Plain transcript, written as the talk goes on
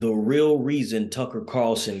Real Reason Tucker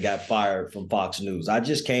Carlson got fired from Fox News. I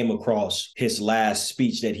just came across his last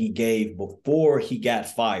speech that he gave before he got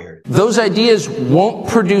fired. Those ideas won't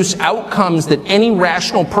produce outcomes that any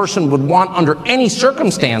rational person would want under any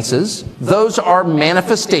circumstances. Those are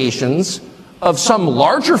manifestations of some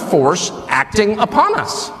larger force acting upon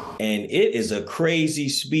us. And it is a crazy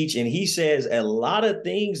speech. And he says a lot of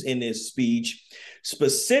things in this speech,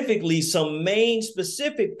 specifically some main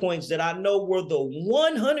specific points that I know were the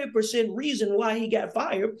 100% reason why he got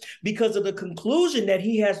fired, because of the conclusion that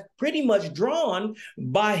he has pretty much drawn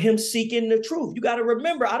by him seeking the truth. You got to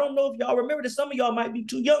remember, I don't know if y'all remember this. Some of y'all might be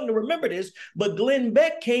too young to remember this, but Glenn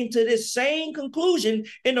Beck came to this same conclusion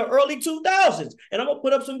in the early 2000s. And I'm going to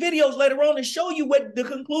put up some videos later on and show you what the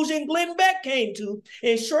conclusion Glenn Beck came to.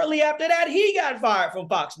 And shortly after that, he got fired from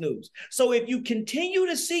Fox News. So if you continue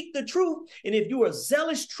to seek the truth, and if you are a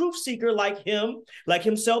zealous truth seeker like him, like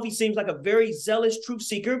himself, he seems like a very zealous truth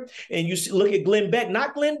seeker. And you look at Glenn Beck,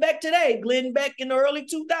 not Glenn Beck today, Glenn Beck in the early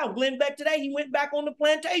 2000s. Glenn Beck today, he went back on the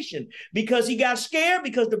plantation because he got scared,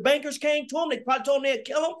 because the bankers came to him. They probably told him they'd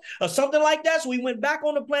kill him or something like that. So he went back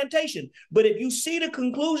on the plantation. But if you see the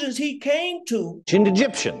conclusions he came to.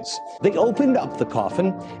 Egyptians, they opened up the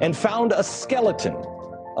coffin and found a skeleton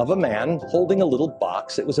of a man holding a little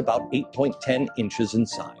box. It was about 8.10 inches in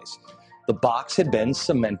size. The box had been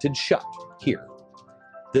cemented shut here.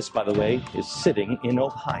 This, by the way, is sitting in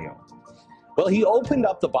Ohio. Well, he opened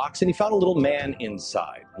up the box and he found a little man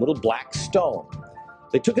inside, a little black stone.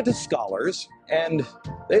 They took it to scholars and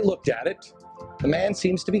they looked at it. The man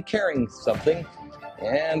seems to be carrying something,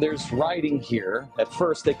 and there's writing here. At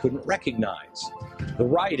first, they couldn't recognize. The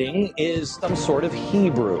writing is some sort of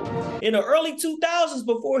Hebrew. In the early 2000s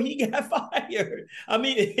before he got fired. I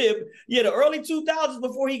mean, the early 2000s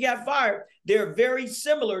before he got fired, they're very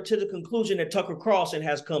similar to the conclusion that Tucker Carlson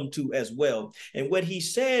has come to as well. And what he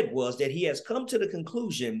said was that he has come to the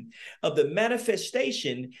conclusion of the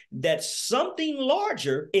manifestation that something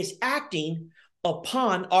larger is acting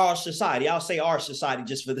upon our society. I'll say our society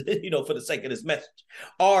just for the, for the sake of this message.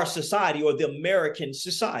 Our society, or the American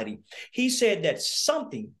society. He said that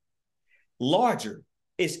something larger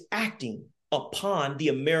is acting upon the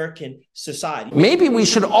American society. Maybe we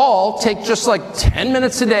should all take just like 10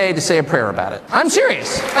 minutes a day to say a prayer about it. I'm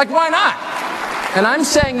serious. Like, why not? And I'm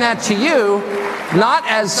saying that to you, not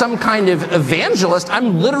as some kind of evangelist.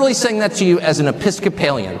 I'm literally saying that to you as an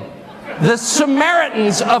Episcopalian. The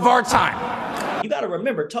Samaritans of our time. You got to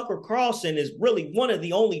remember, Tucker Carlson is really one of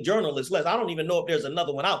the only journalists left. I don't even know if there's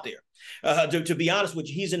another one out there. To be honest with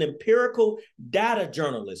you, he's an empirical data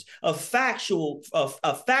journalist, a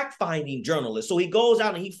fact-finding journalist. So he goes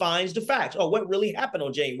out and he finds the facts. Oh, what really happened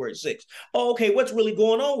on January 6th? Oh, okay, what's really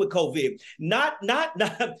going on with COVID? Not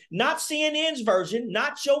CNN's version,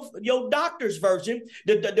 not your doctor's version,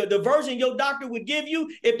 the version your doctor would give you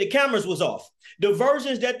if the cameras was off. The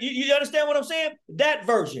versions that, you understand what I'm saying? That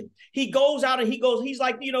version. He goes out and he's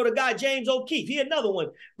like, the guy James O'Keefe. He another one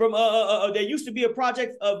from, there used to be a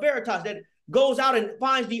Project Veritas that goes out and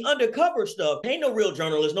finds the undercover stuff. Ain't no real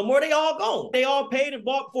journalists no more. They all gone. They all paid and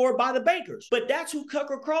bought for by the bankers. But that's who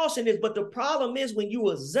Tucker Carlson is. But the problem is when you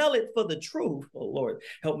a zealot for the truth, oh Lord,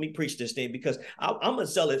 help me preach this thing, because I'm a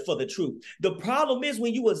zealot for the truth. The problem is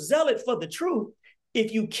when you a zealot for the truth,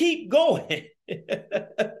 if you keep going,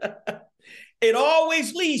 it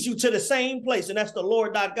always leads you to the same place, and that's the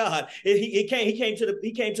Lord thy God. He came to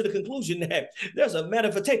the conclusion that there's a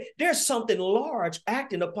manifestation. There's something large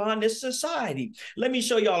acting upon this society. Let me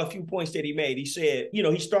show y'all a few points that he made. He said,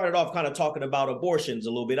 he started off kind of talking about abortions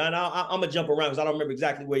a little bit. I'm gonna jump around because I don't remember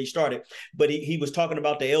exactly where he started, but he was talking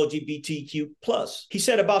about the LGBTQ plus. He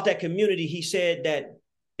said about that community, he said that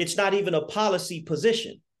it's not even a policy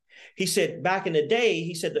position. He said back in the day,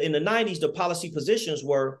 he said in the 90s, the policy positions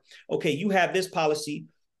were, okay, you have this policy,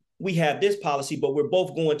 we have this policy, but we're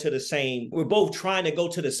both trying to go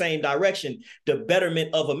to the same direction, the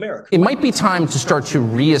betterment of America. It might be time to start to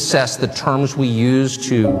reassess the terms we use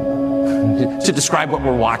to describe what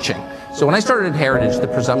we're watching. So when I started at Heritage, the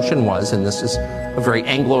presumption was, and this is a very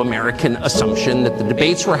Anglo-American assumption, that the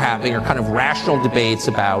debates we're having are kind of rational debates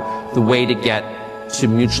about the way to get to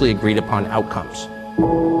mutually agreed upon outcomes.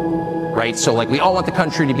 Right? So like we all want the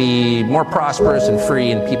country to be more prosperous and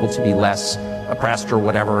free and people to be less oppressed or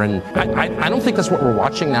whatever. And I don't think that's what we're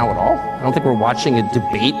watching now at all. I don't think we're watching a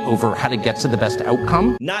debate over how to get to the best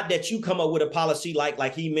outcome. Not that you come up with a policy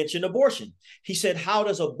like he mentioned abortion. He said, how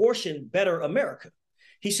does abortion better America?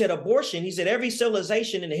 He said abortion, he said every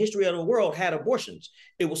civilization in the history of the world had abortions.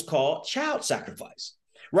 It was called child sacrifice.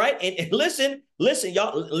 Right? And listen,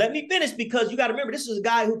 y'all, let me finish, because you got to remember, this is a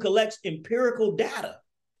guy who collects empirical data.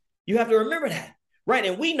 You have to remember that, right?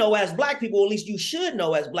 And we know as black people, at least you should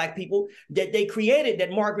know as black people, that that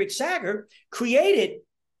Margaret Sanger created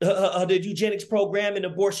the eugenics program and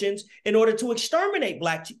abortions in order to exterminate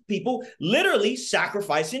black people, literally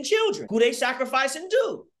sacrificing children, who they sacrificing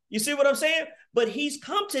to. You see what I'm saying? But he's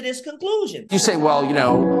come to this conclusion. You say, well,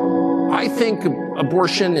 I think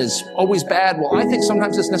abortion is always bad. Well, I think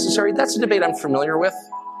sometimes it's necessary. That's a debate I'm familiar with.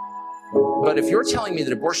 But if you're telling me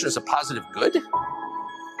that abortion is a positive good,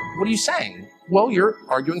 what are you saying? Well, you're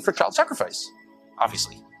arguing for child sacrifice,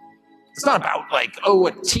 obviously. It's not about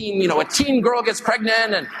a teen girl gets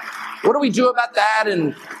pregnant and what do we do about that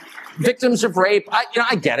and victims of rape.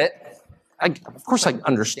 I get it. Of course, I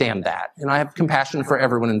understand that, and I have compassion for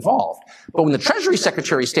everyone involved. But when the Treasury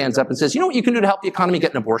Secretary stands up and says, you know what you can do to help the economy, get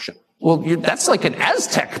an abortion? Well, that's like an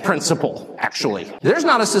Aztec principle, actually. There's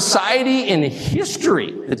not a society in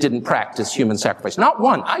history that didn't practice human sacrifice. Not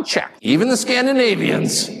one. I checked. Even the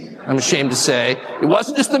Scandinavians, I'm ashamed to say. It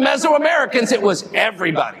wasn't just the Mesoamericans, it was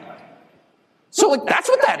everybody. So, that's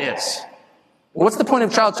what that is. What's the point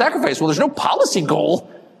of child sacrifice? Well, there's no policy goal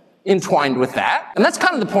entwined with that. And that's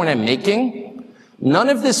kind of the point I'm making. None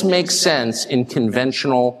of this makes sense in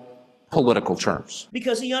conventional political terms.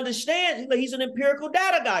 Because he understands, he's an empirical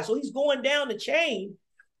data guy. So he's going down the chain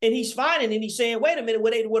and he's finding and he's saying, wait a minute,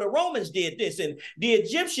 the Romans did this and the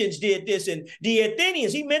Egyptians did this and the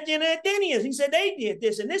Athenians, he mentioned the Athenians. He said they did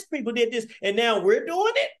this and this people did this and now we're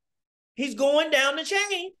doing it. He's going down the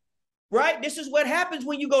chain. Right? This is what happens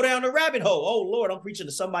when you go down the rabbit hole. Oh, Lord, I'm preaching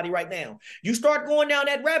to somebody right now. You start going down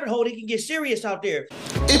that rabbit hole, it can get serious out there.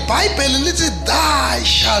 Thou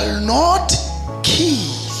shalt not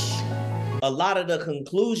kill. A lot of the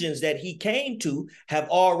conclusions that he came to have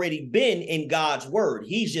already been in God's word.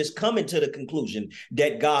 He's just coming to the conclusion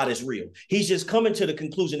that God is real. He's just coming to the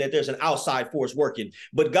conclusion that there's an outside force working.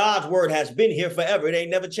 But God's word has been here forever. It ain't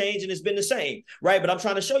never changed and it's been the same. Right? But I'm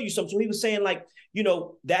trying to show you something. So he was saying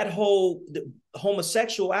that whole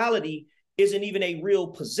homosexuality isn't even a real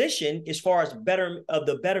position as far as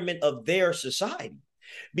the betterment of their society.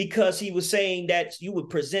 Because he was saying that you would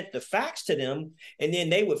present the facts to them and then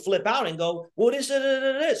they would flip out and go, well, this.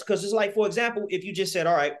 Because it's like, for example, if you just said,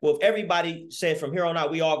 all right, well, if everybody said from here on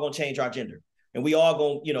out, we all going to change our gender and we all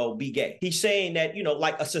going to, be gay. He's saying that,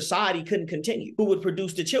 a society couldn't continue. Who would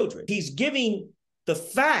produce the children? He's giving the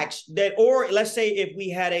facts that, or let's say if we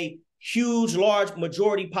had a huge, large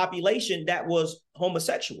majority population that was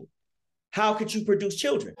homosexual, how could you produce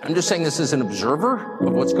children? I'm just saying this as an observer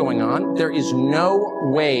of what's going on. There is no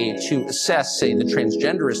way to assess, say, the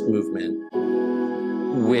transgenderist movement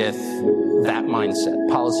with that mindset.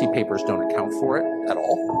 Policy papers don't account for it at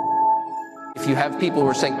all. If you have people who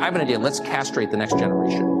are saying, I have an idea, let's castrate the next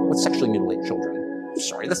generation. Let's sexually mutilate children. I'm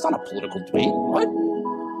sorry, that's not a political debate. What? It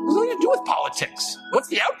has nothing to do with politics. What's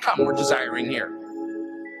the outcome we're desiring here?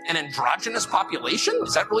 An androgynous population?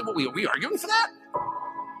 Is that really what are we arguing for that?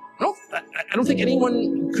 I don't think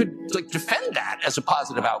anyone could defend that as a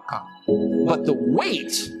positive outcome. But the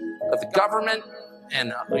weight of the government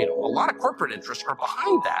and a lot of corporate interests are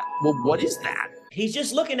behind that. Well, what is that? He's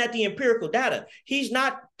just looking at the empirical data. He's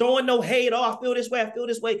not throwing no hate. Oh, I feel this way. I feel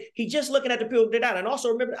this way. He's just looking at the empirical data. And also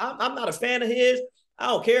remember, I'm not a fan of his. I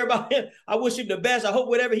don't care about him. I wish him the best. I hope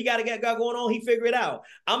whatever he got going on, he figure it out.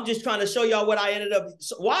 I'm just trying to show y'all what I ended up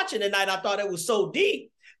watching tonight. I thought it was so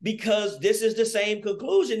deep because this is the same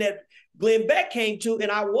conclusion that Glenn Beck came to,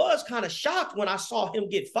 and I was kind of shocked when I saw him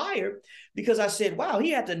get fired because I said, wow, he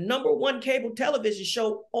had the #1 cable television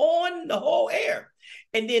show on the whole air.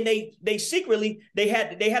 And then they secretly, they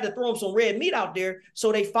had to throw him some red meat out there.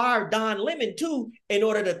 So they fired Don Lemon too, in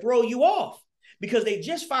order to throw you off. Because they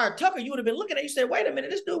just fired Tucker, you would have been looking at it, you said, wait a minute,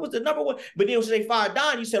 this dude was the #1. But then when they fired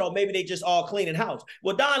Don, you said, oh, maybe they just all cleaning house.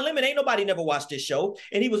 Well, Don Lemon, ain't nobody never watched this show.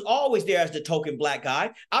 And he was always there as the token black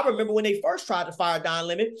guy. I remember when they first tried to fire Don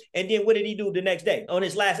Lemon. And then what did he do the next day? On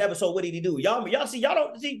his last episode, what did he do? Y'all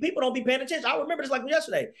don't see, people don't be paying attention. I remember this like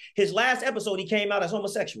yesterday. His last episode, he came out as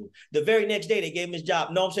homosexual. The very next day, they gave him his job.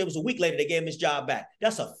 No, I'm saying it was a week later, they gave him his job back.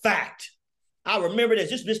 That's a fact. I remember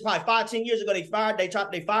this. This probably 5-10 years ago. They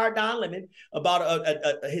fired Don Lemon about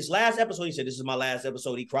his last episode. He said, "This is my last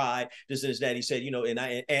episode." He cried. This and that. He said,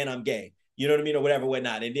 and I'm gay. You know what I mean, or whatever,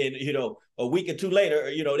 whatnot. And then a week or two later,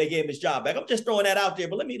 they gave him his job back. I'm just throwing that out there.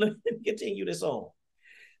 But let me continue this on.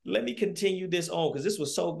 Let me continue this on because this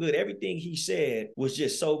was so good. Everything he said was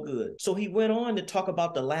just so good. So he went on to talk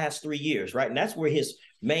about the last 3 years, right? And that's where his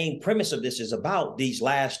main premise of this is about, these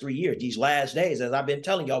last 3 years, these last days. As I've been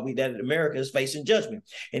telling y'all, that America is facing judgment.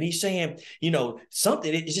 And he's saying,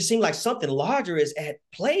 something, it just seemed like something larger is at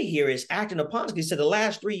play here, is acting upon us. He said the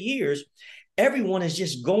last 3 years, everyone is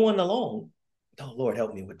just going along Oh, Lord,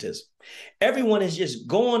 help me with this. Everyone is just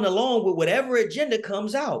going along with whatever agenda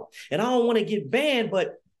comes out. And I don't want to get banned,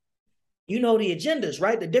 but you know the agendas,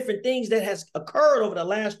 right? The different things that has occurred over the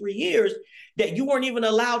last 3 years that you weren't even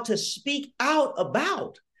allowed to speak out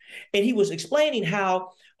about. And he was explaining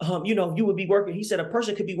how, you would be working. He said a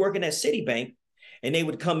person could be working at Citibank, and they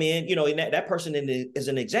would come in, and that person is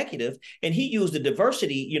an executive, and he used the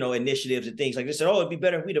diversity, initiatives and things like this. Said, oh, it'd be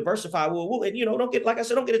better if we diversify. Well, and don't get, like I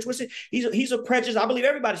said, don't get it twisted. He's a prejudice. I believe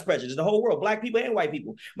everybody's prejudiced, the whole world, black people and white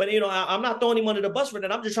people. But I'm not throwing him under the bus for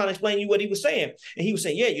that. I'm just trying to explain to you what he was saying. And he was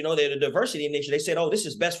saying, yeah, they're the diversity initiative. They said, oh, this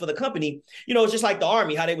is best for the company. It's just like the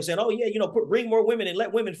army, how they were saying, oh yeah, bring more women and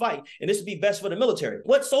let women fight, and this would be best for the military.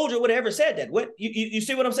 What soldier would have ever said that? What you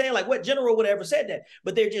see what I'm saying? Like, what general would have ever said that?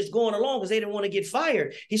 But they're just going along because they didn't want to get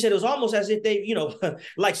fired. He said it was almost as if they,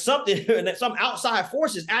 like something, some outside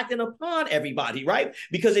forces acting upon everybody, right?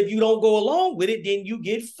 Because if you don't go along with it, then you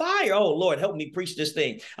get fired. Oh, Lord, help me preach this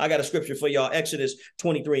thing. I got a scripture for y'all, Exodus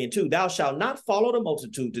 23:2. Thou shalt not follow the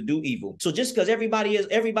multitude to do evil. So just because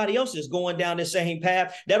everybody else is going down the same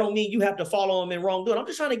path, that don't mean you have to follow them in wrongdoing. I'm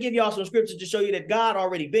just trying to give y'all some scriptures to show you that God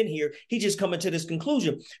already been here. He just coming to this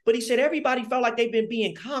conclusion. But he said everybody felt like they've been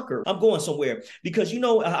being conquered. I'm going somewhere because,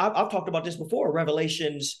 I've talked about this before,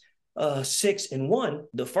 Revelations 6:1,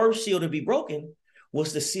 the first seal to be broken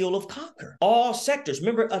was the seal of conquer. All sectors.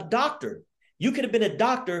 Remember, a doctor, you could have been a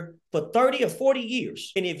doctor for 30 or 40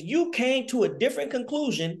 years. And if you came to a different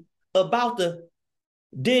conclusion about the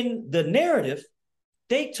narrative,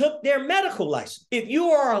 they took their medical license. If you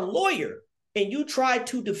are a lawyer and you try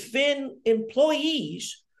to defend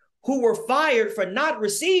employees who were fired for not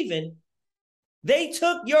receiving, they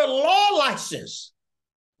took your law license.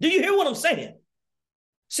 Do you hear what I'm saying?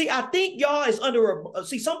 See, I think y'all is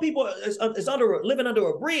some people is living under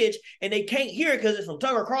a bridge and they can't hear it because it's from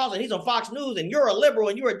Tucker Carlson. He's on Fox News and you're a liberal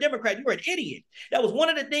and you're a Democrat. You're an idiot. That was one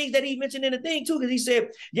of the things that he mentioned in the thing too, because he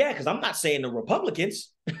said, yeah, because I'm not saying the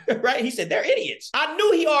Republicans, right? He said they're idiots. I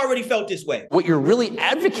knew he already felt this way. What you're really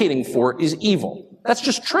advocating for is evil. That's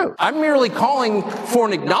just true. I'm merely calling for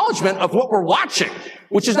an acknowledgement of what we're watching,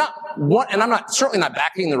 which is not what, and I'm certainly not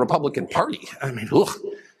backing the Republican Party. I mean, ugh.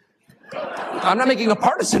 I'm not making a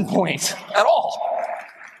partisan point at all.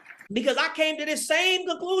 Because I came to this same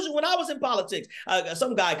conclusion when I was in politics.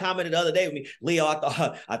 Some guy commented the other day with me, Leo,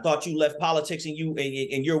 I thought you left politics and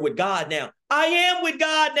you're with God now. I am with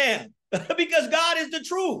God now because God is the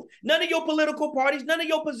truth. None of your political parties, none of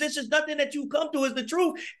your positions, nothing that you come to is the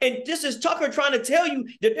truth. And this is Tucker trying to tell you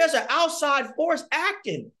that there's an outside force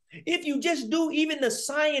acting. If you just do even the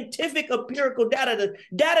scientific empirical data, the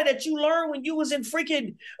data that you learned when you was in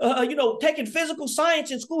freaking, taking physical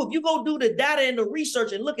science in school, if you go do the data and the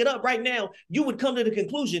research and look it up right now, you would come to the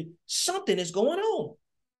conclusion something is going on.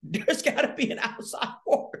 There's got to be an outside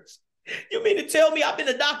force. You mean to tell me I've been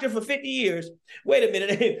a doctor for 50 years? Wait a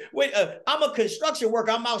minute. I'm a construction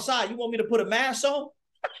worker. I'm outside. You want me to put a mask on?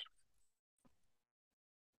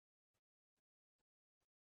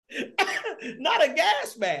 Not a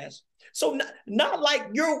gas mask. So not like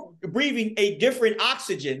you're breathing a different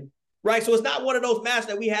oxygen, right? So it's not one of those masks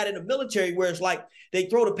that we had in the military where it's like they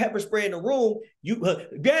throw the pepper spray in the room, you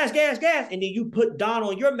gas, and then you put Don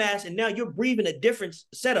on your mask and now you're breathing a different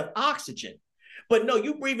set of oxygen. But no,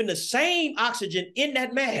 you're breathing the same oxygen in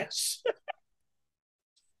that mask.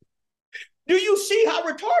 Do you see how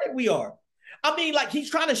retarded we are? I mean, like he's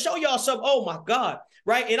trying to show y'all something. Oh my God.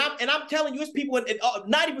 Right. And I'm telling you, it's people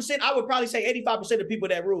 90%, I would probably say 85% of people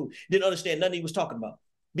in that room didn't understand nothing he was talking about.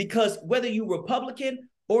 Because whether you Republican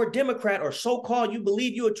or Democrat or so-called, you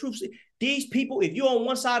believe you're a truth, these people, if you're on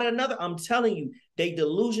one side or another, I'm telling you, they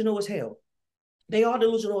delusional as hell. They are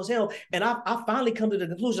delusional as hell. And I finally come to the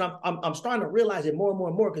conclusion. I'm starting to realize it more and more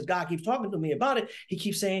and more because God keeps talking to me about it. He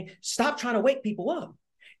keeps saying, stop trying to wake people up.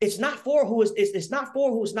 It's not for who is it's not for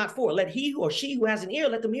who is not for. Let he or she who has an ear,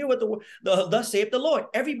 let them hear what the thus saith the Lord.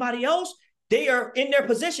 Everybody else, they are in their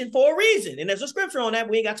position for a reason. And there's a scripture on that.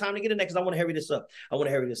 We ain't got time to get in there because I want to hurry this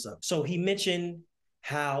up. So he mentioned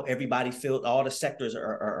how everybody feels all the sectors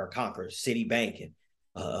are conquered. Citibank and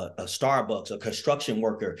a Starbucks, a construction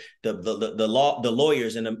worker, the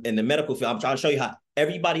lawyers and the medical field. I'm trying to show you how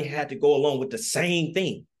everybody had to go along with the same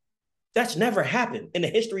thing. That's never happened in the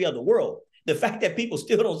history of the world. The fact that people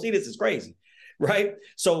still don't see this is crazy, right?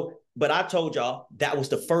 So, but I told y'all that was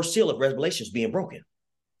the first seal of Revelations being broken.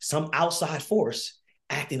 Some outside force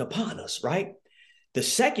acting upon us, right? The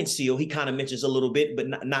second seal, he kind of mentions a little bit, but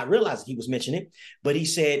not realizing he was mentioning it. But he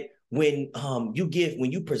said, when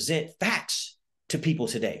you present facts to people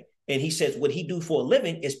today, and he says what he do for a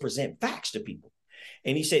living is present facts to people.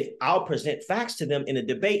 And he said, I'll present facts to them in a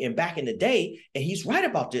debate. And back in the day, and he's right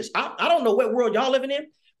about this. I don't know what world y'all living in,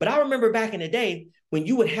 but I remember back in the day when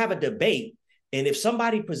you would have a debate, and if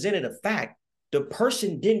somebody presented a fact, the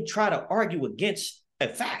person didn't try to argue against a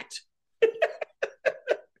fact.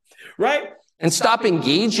 Right? And stop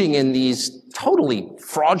engaging in these totally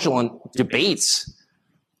fraudulent debates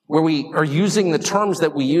where we are using the terms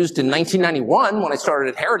that we used in 1991 when I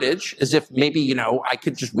started at Heritage, as if maybe, I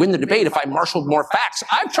could just win the debate if I marshaled more facts.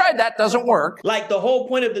 I've tried that, doesn't work. Like the whole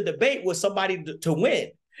point of the debate was somebody to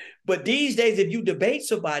win. But these days, if you debate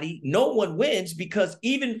somebody, no one wins, because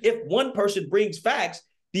even if one person brings facts,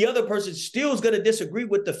 the other person still is going to disagree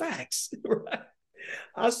with the facts. Right?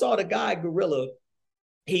 I saw the guy, Gorilla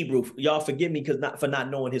Hebrew. Y'all forgive me for not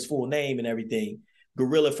knowing his full name and everything.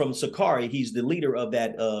 Gorilla from Sakari. He's the leader of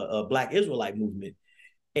that Black Israelite movement.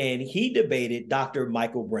 And he debated Dr.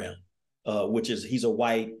 Michael Brown, he's a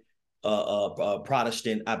white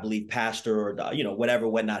Protestant, I believe, pastor, or, whatever,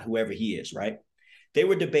 whatnot, whoever he is, right? They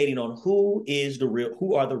were debating on who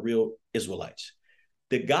are the real Israelites.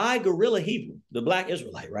 The guy, Gorilla Hebrew, the Black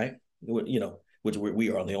Israelite, right? Which we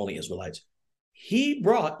are the only Israelites. He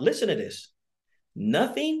brought, listen to this,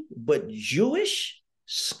 nothing but Jewish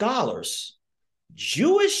scholars,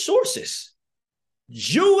 Jewish sources,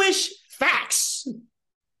 Jewish facts,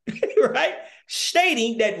 right?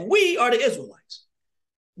 Stating that we are the Israelites.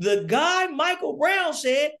 The guy, Michael Brown,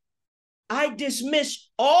 said, I dismiss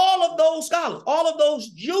all of those scholars, all of those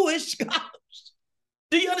Jewish scholars.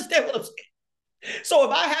 Do you understand what I'm saying? So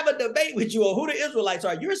if I have a debate with you on who the Israelites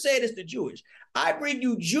are, you're saying it's the Jewish. I bring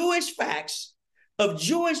you Jewish facts of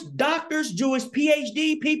Jewish doctors, Jewish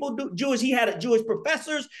PhD people, he had Jewish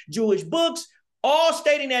professors, Jewish books, all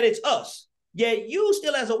stating that it's us. Yet you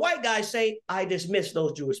still, as a white guy, say, I dismiss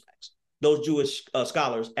those Jewish facts, those Jewish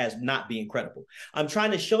scholars as not being credible. I'm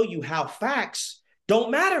trying to show you how facts don't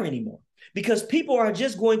matter anymore, because people are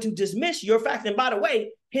just going to dismiss your facts. And by the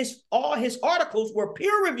way, all his articles were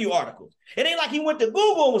peer review articles. It ain't like he went to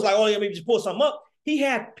Google and was like, oh, let me just pull something up. He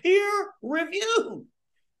had peer review.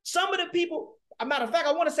 Some of the people, a matter of fact,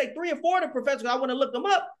 I want to say 3 or 4 of the professors, I want to look them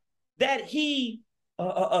up, that he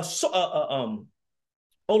sourced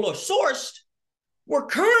were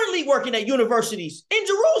currently working at universities in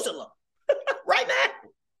Jerusalem right now.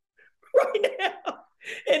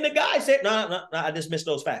 And the guy said, no, I dismissed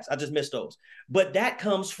those facts. I dismissed those. But that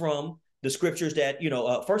comes from the scriptures that,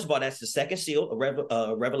 first of all, that's the second seal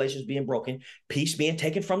of Revelations being broken, peace being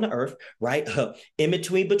taken from the earth, right? In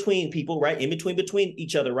between people, right? In between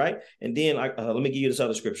each other, right? And then let me give you this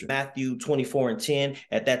other scripture. Matthew 24:10,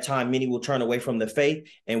 at that time, many will turn away from the faith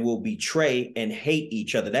and will betray and hate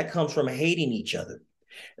each other. That comes from hating each other.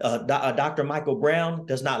 Dr. Michael Brown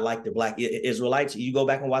does not like the Black Israelites. You go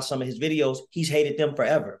back and watch some of his videos, he's hated them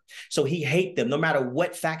forever. So he hates them no matter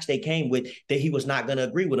what facts they came with, that he was not going to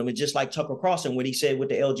agree with them. It's just like Tucker Carlson, when he said with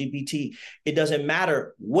the LGBT, it doesn't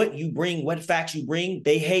matter what you bring, what facts you bring,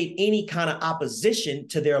 they hate any kind of opposition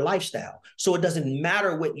to their lifestyle. So it doesn't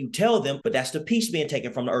matter what you tell them, but that's the peace being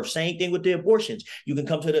taken from the earth. Same thing with the abortions. You can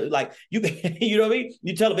come to you know what I mean?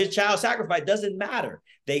 You tell them it's child sacrifice, doesn't matter.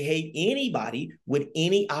 They hate anybody with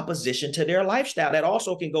any opposition to their lifestyle. That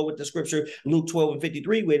also can go with the scripture, Luke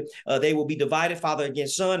 12:53, with they will be divided, father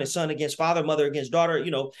against son, and son against father, mother against daughter,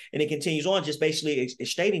 and it continues on, just basically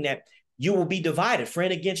stating that you will be divided,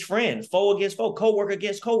 friend against friend, foe against foe, co-worker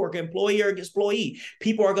against co-worker, employer against employee.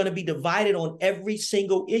 People are going to be divided on every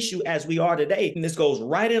single issue as we are today. And this goes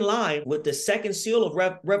right in line with the second seal of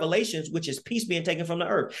Revelations, which is peace being taken from the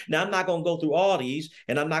earth. Now, I'm not going to go through all these,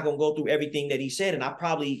 and I'm not going to go through everything that he said. And I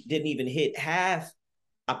probably didn't even hit half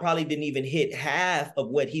of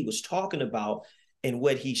what he was talking about and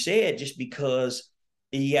what he said, just because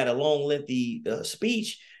he had a long, lengthy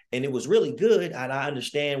speech. And it was really good, and I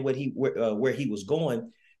understand where he was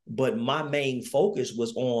going, but my main focus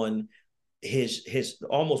was on his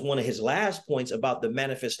almost one of his last points about the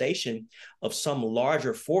manifestation of some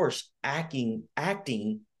larger force acting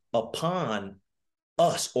upon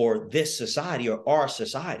us or this society or our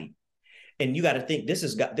society. And you got to think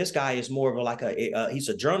this guy is more of he's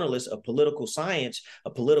a journalist, a political science, a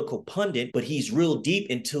political pundit, but he's real deep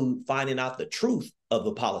into finding out the truth of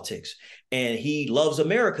the politics. And he loves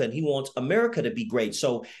America and he wants America to be great.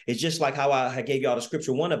 So it's just like how I gave y'all the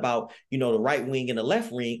scripture one about, the right wing and the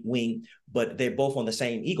left wing, but they're both on the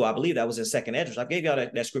same ego. I believe that was in second address. I gave y'all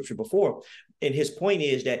that scripture before. And his point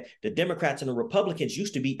is that the Democrats and the Republicans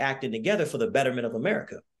used to be acting together for the betterment of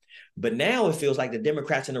America. But now it feels like the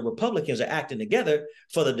Democrats and the Republicans are acting together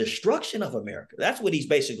for the destruction of America. That's what he's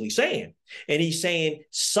basically saying. And he's saying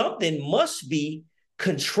something must be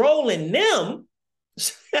controlling them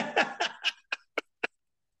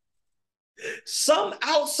Some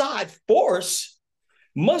outside force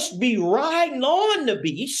must be riding on the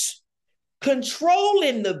beast,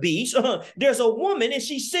 controlling the beast. There's a woman and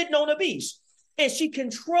she's sitting on the beast and she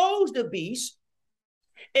controls the beast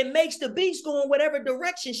and makes the beast go in whatever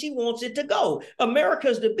direction she wants it to go.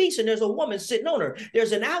 America's the beast and there's a woman sitting on her.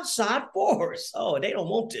 There's an outside force. Oh, they don't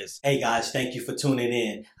want this. Hey guys, thank you for tuning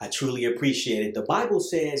in. I truly appreciate it. The Bible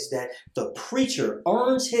says that the preacher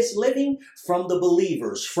earns his living from the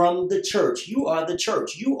believers, from the church. You are the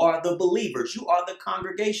church. You are the believers. You are the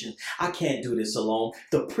congregation. I can't do this alone.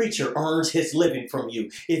 The preacher earns his living from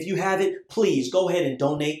you. If you have it, please go ahead and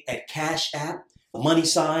donate at Cash App,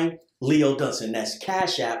 $ Leo Dunson. That's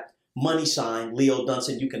Cash App, $ Leo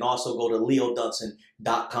Dunson. You can also go to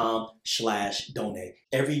leodunson.com/donate.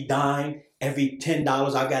 Every dime, every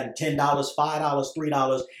 $10, I've gotten $10, $5,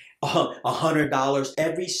 $3, $100.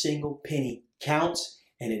 Every single penny counts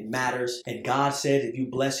and it matters. And God said, if you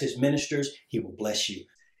bless his ministers, he will bless you.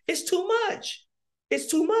 It's too much. It's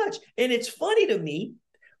too much. And it's funny to me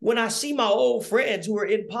when I see my old friends who are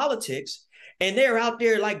in politics and they're out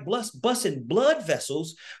there like busting blood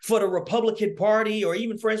vessels for the Republican Party, or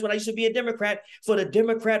even friends when I used to be a Democrat, for the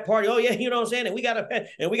Democrat Party. Oh yeah, you know what I'm saying? And we gotta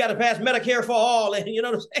pass Medicare for all, and you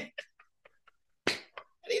know what I'm saying?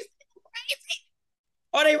 These crazy.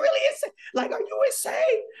 Are they really insane? Like, are you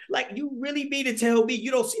insane? Like, you really mean to tell me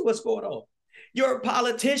you don't see what's going on? Your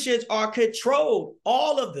politicians are controlled,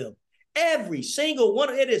 all of them, every single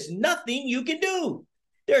one. It is nothing you can do.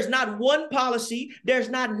 There's not one policy. There's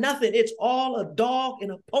not nothing. It's all a dog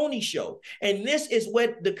and a pony show. And this is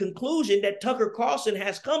what the conclusion that Tucker Carlson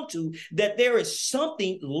has come to, that there is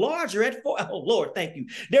something larger oh Lord, thank you.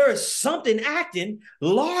 There is something acting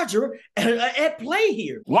larger at play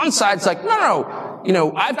here. One side's like,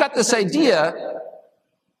 no, I've got this idea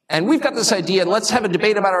and we've got this idea and let's have a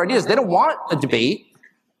debate about our ideas. They don't want a debate.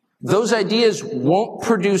 Those ideas won't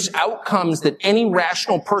produce outcomes that any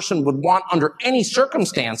rational person would want under any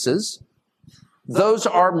circumstances. Those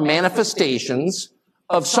are manifestations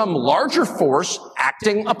of some larger force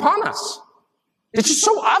acting upon us. It's just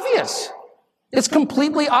so obvious. It's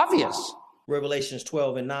completely obvious. Revelations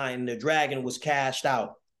 12:9, the dragon was cast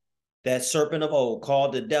out, that serpent of old,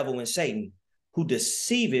 called the devil and Satan, who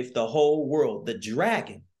deceiveth the whole world. The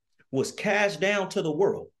dragon was cast down to the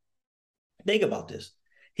world. Think about this.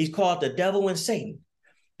 He's called the devil and Satan,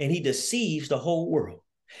 and he deceives the whole world.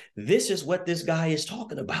 This is what this guy is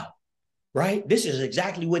talking about, right? This is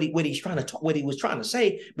exactly what he was trying to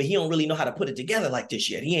say, but he don't really know how to put it together like this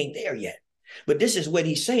yet. He ain't there yet. But this is what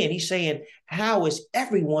he's saying. He's saying, how is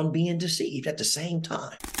everyone being deceived at the same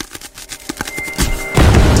time?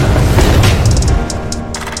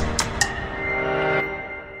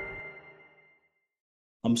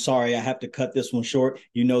 I'm sorry, I have to cut this one short.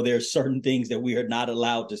 You know, there's certain things that we are not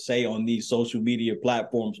allowed to say on these social media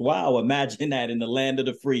platforms. Wow, imagine that in the land of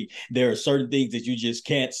the free. There are certain things that you just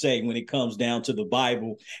can't say when it comes down to the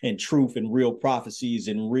Bible and truth and real prophecies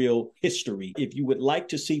and real history. If you would like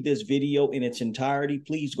to see this video in its entirety,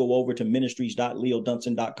 please go over to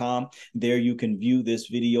ministries.leodunson.com. There you can view this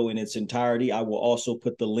video in its entirety. I will also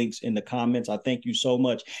put the links in the comments. I thank you so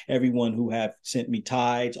much, everyone who have sent me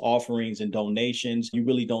tithes, offerings, and donations. You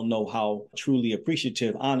really don't know how truly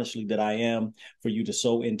appreciative, honestly, that I am for you to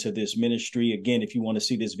sow into this ministry. Again, if you want to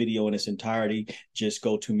see this video in its entirety, just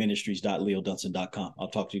go to ministries.leodunson.com. I'll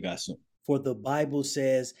talk to you guys soon. For the Bible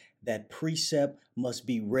says that precept must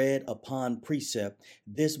be read upon precept.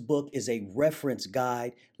 This book is a reference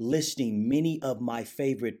guide listing many of my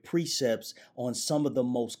favorite precepts on some of the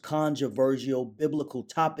most controversial biblical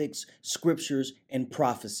topics, scriptures, and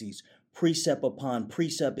prophecies. Precept upon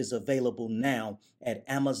precept is available now at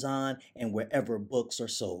Amazon and wherever books are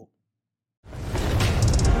sold.